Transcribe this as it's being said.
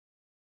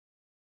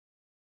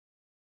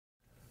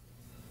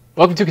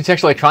Welcome to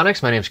Contextual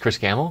Electronics. My name is Chris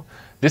Gamble.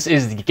 This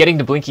is the Getting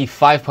to Blinky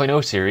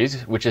 5.0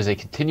 series, which is a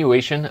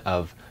continuation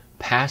of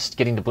past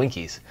Getting to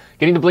Blinkies.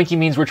 Getting to Blinky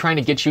means we're trying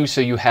to get you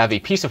so you have a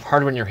piece of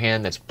hardware in your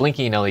hand that's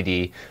blinking an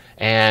LED,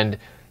 and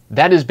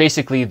that is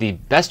basically the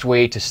best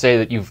way to say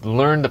that you've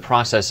learned the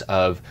process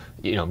of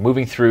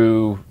moving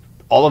through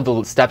all of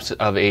the steps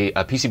of a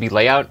PCB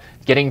layout,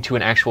 getting to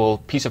an actual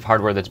piece of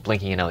hardware that's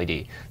blinking an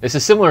LED. This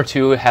is similar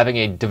to having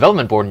a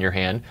development board in your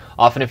hand.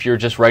 Often if you're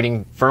just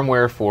writing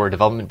firmware for a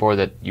development board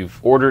that you've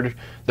ordered,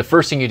 the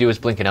first thing you do is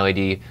blink an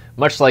LED.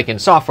 Much like in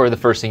software, the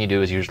first thing you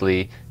do is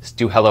usually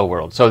do Hello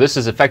World. So this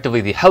is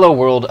effectively the Hello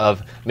World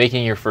of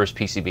making your first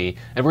PCB.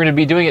 And we're going to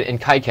be doing it in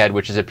KiCad,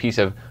 which is a piece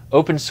of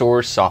open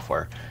source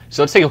software.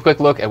 So let's take a quick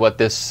look at what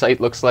this site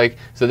looks like.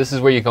 So this is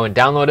where you go and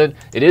download it.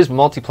 It is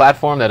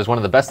multi-platform. That is one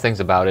of the best things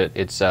about it.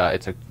 It's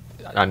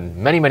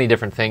on many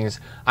different things.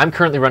 I'm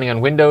currently running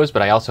on Windows,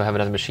 but I also have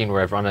another machine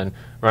where I've run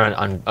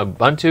on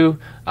Ubuntu.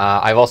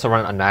 I've also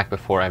run it on Mac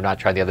before. I've not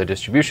tried the other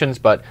distributions,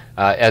 but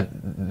at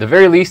the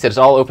very least, it's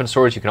all open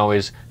source. You can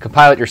always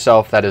compile it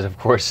yourself. That is, of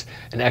course,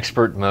 an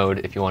expert mode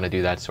if you want to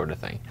do that sort of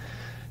thing.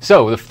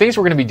 So the things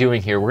we're going to be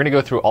doing here, we're going to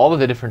go through all of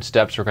the different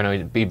steps. We're going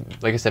to be,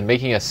 like I said,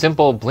 making a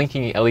simple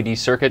blinking LED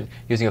circuit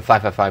using a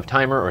 555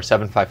 timer, or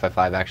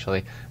 7555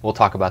 actually. We'll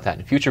talk about that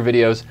in future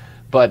videos.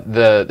 But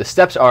the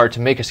steps are to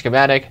make a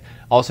schematic,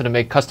 also to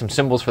make custom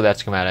symbols for that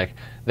schematic,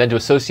 then to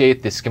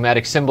associate the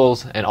schematic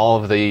symbols and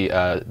all of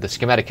the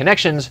schematic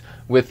connections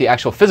with the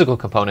actual physical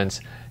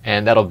components,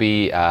 and that'll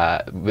be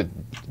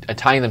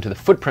tying them to the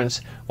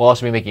footprints. We'll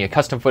also be making a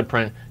custom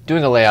footprint,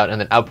 doing a layout,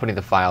 and then outputting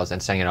the files and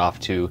sending it off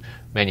to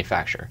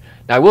manufacturer.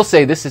 Now I will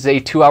say this is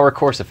a 2-hour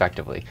course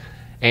effectively.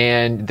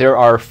 And there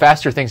are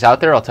faster things out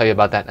there. I'll tell you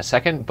about that in a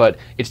second. But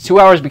it's 2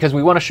 hours because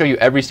we want to show you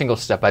every single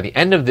step. By the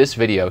end of this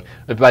video,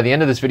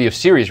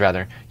 series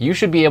rather, you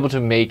should be able to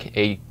make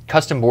a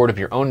custom board of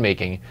your own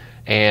making,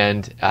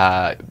 and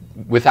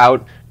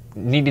without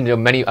needing to know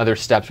many other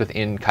steps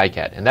within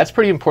KiCad. And that's a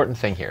pretty important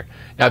thing here.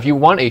 Now, if you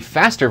want a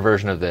faster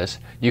version of this,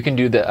 you can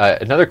do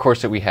another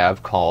course that we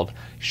have called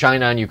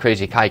Shine On You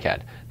Crazy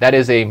KiCad. That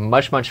is a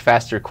much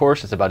faster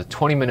course. It's about a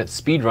 20-minute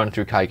speed run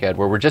through KiCad,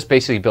 where we're just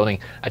basically building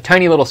a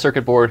tiny little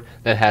circuit board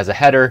that has a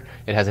header,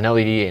 it has an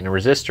LED and a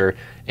resistor,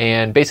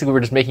 and basically we're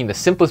just making the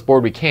simplest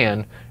board we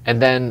can,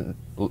 and then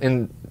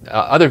in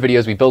other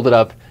videos we build it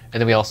up,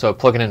 and then we also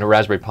plug it into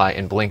Raspberry Pi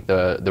and blink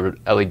the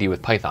LED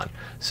with Python.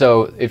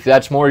 So if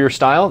that's more your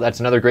style, that's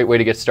another great way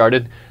to get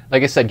started.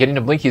 Like I said, Getting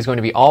to Blinky is going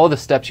to be all of the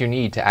steps you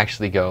need to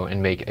actually go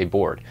and make a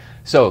board.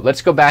 So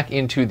let's go back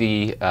into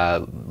the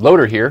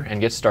loader here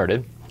and get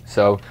started.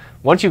 So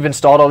once you've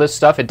installed all this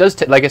stuff, it does,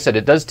 like I said,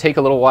 it does take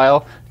a little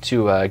while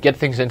to get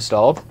things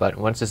installed, but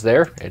once it's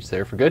there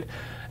for good.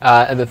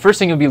 And the first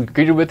thing you'll be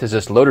greeted with is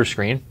this loader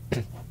screen.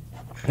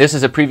 This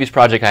is a previous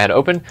project I had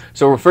open.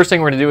 So the first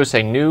thing we're going to do is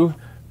say New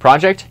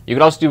Project. You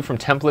could also do from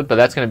template, but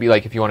that's going to be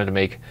like if you wanted to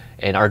make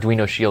an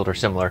Arduino shield or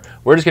similar.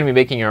 We're just going to be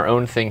making our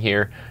own thing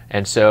here,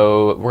 and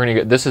so we're going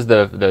to. This is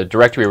the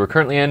directory we're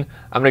currently in.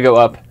 I'm going to go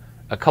up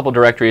a couple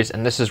directories,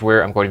 and this is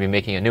where I'm going to be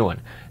making a new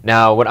one.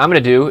 Now, what I'm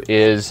going to do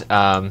is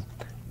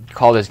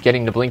call this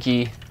Getting to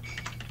Blinky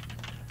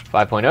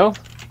 5.0.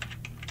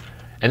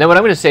 And then what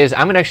I'm going to say is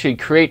I'm going to actually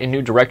create a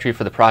new directory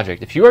for the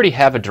project. If you already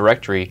have a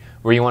directory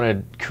where you want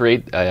to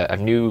create a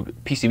new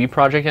PCB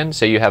project in,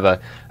 say you have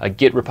a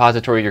Git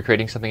repository you're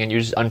creating something in, you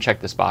just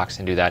uncheck this box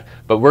and do that.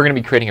 But we're going to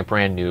be creating a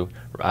brand new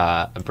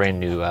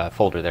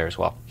folder there as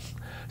well.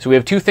 So we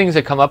have two things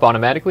that come up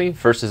automatically.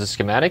 First is a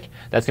schematic.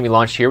 That's going to be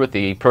launched here with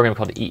the program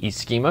called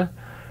EE-Schema.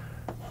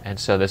 And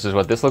so this is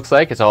what this looks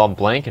like. It's all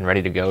blank and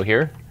ready to go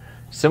here.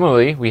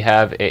 Similarly, we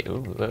have a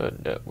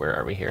where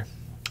are we here?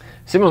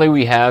 Similarly,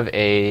 we have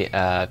a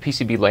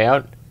PCB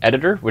layout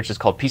editor, which is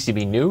called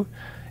PCB New,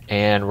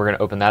 and we're going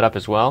to open that up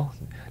as well.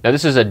 Now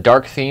this is a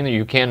dark theme that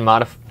you can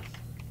modify.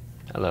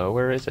 Hello,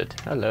 where is it?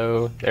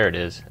 Hello, there it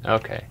is.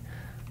 Okay,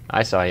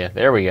 I saw you.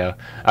 There we go.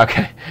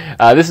 Okay,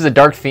 this is a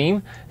dark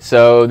theme,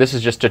 so this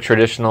is just a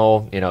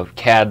traditional,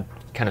 CAD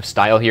kind of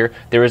style here.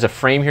 There is a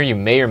frame here. You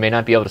may or may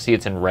not be able to see.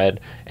 It's in red,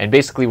 and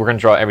basically we're going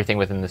to draw everything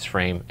within this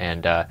frame,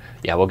 and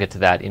yeah, we'll get to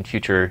that in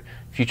future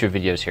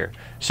videos here.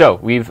 So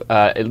we've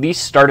at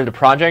least started a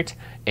project,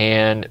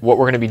 and what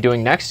we're going to be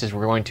doing next is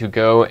we're going to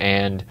go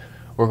and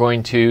we're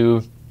going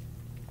to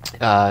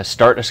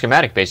start a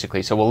schematic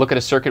basically. So we'll look at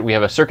a circuit. We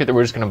have a circuit that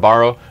we're just going to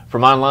borrow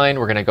from online.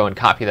 We're going to go and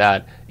copy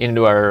that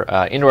into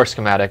our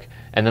schematic,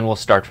 and then we'll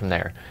start from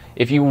there.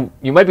 If you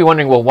might be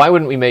wondering, well, why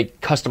wouldn't we make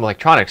custom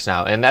electronics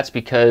now? And that's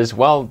because,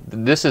 well,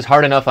 this is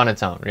hard enough on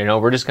its own.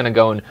 We're just going to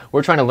go and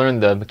we're trying to learn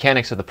the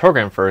mechanics of the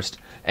program first,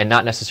 and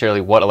not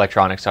necessarily what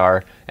electronics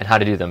are and how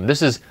to do them.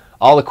 This is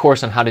all the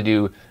course on how to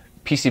do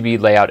PCB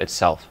layout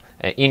itself,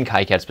 in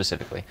KiCad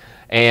specifically.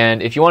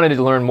 And if you wanted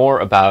to learn more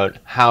about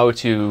how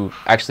to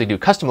actually do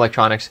custom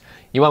electronics,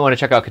 you might want to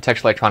check out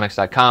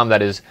contextualelectronics.com.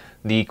 That is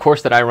the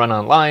course that I run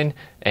online,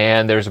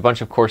 and there's a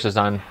bunch of courses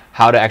on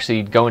how to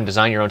actually go and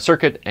design your own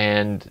circuit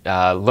and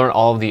learn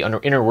all of the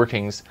inner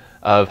workings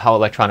of how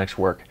electronics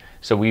work.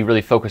 So we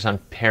really focus on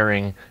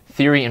pairing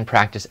theory and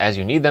practice as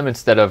you need them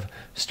instead of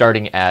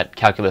starting at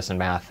calculus and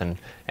math and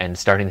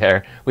starting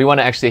there. We want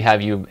to actually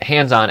have you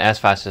hands-on as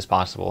fast as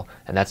possible,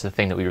 and that's the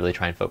thing that we really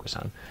try and focus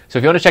on. So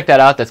if you want to check that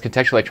out, that's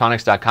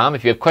contextualelectronics.com.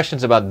 If you have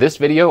questions about this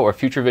video or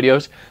future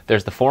videos,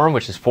 there's the forum,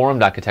 which is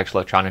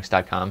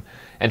forum.contextualelectronics.com.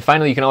 And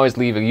finally, you can always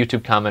leave a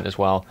YouTube comment as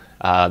well.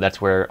 That's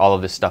where all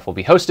of this stuff will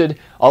be hosted.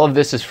 All of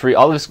this is free.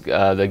 All of this,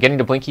 the Getting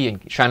to Blinky and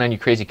Shine On You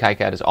Crazy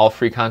KiCad is all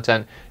free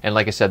content. And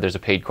like I said, there's a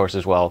paid course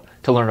as well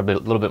to learn a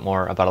little bit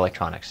more about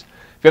electronics.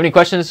 If you have any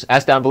questions,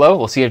 ask down below.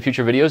 We'll see you in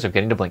future videos of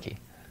Getting to Blinky.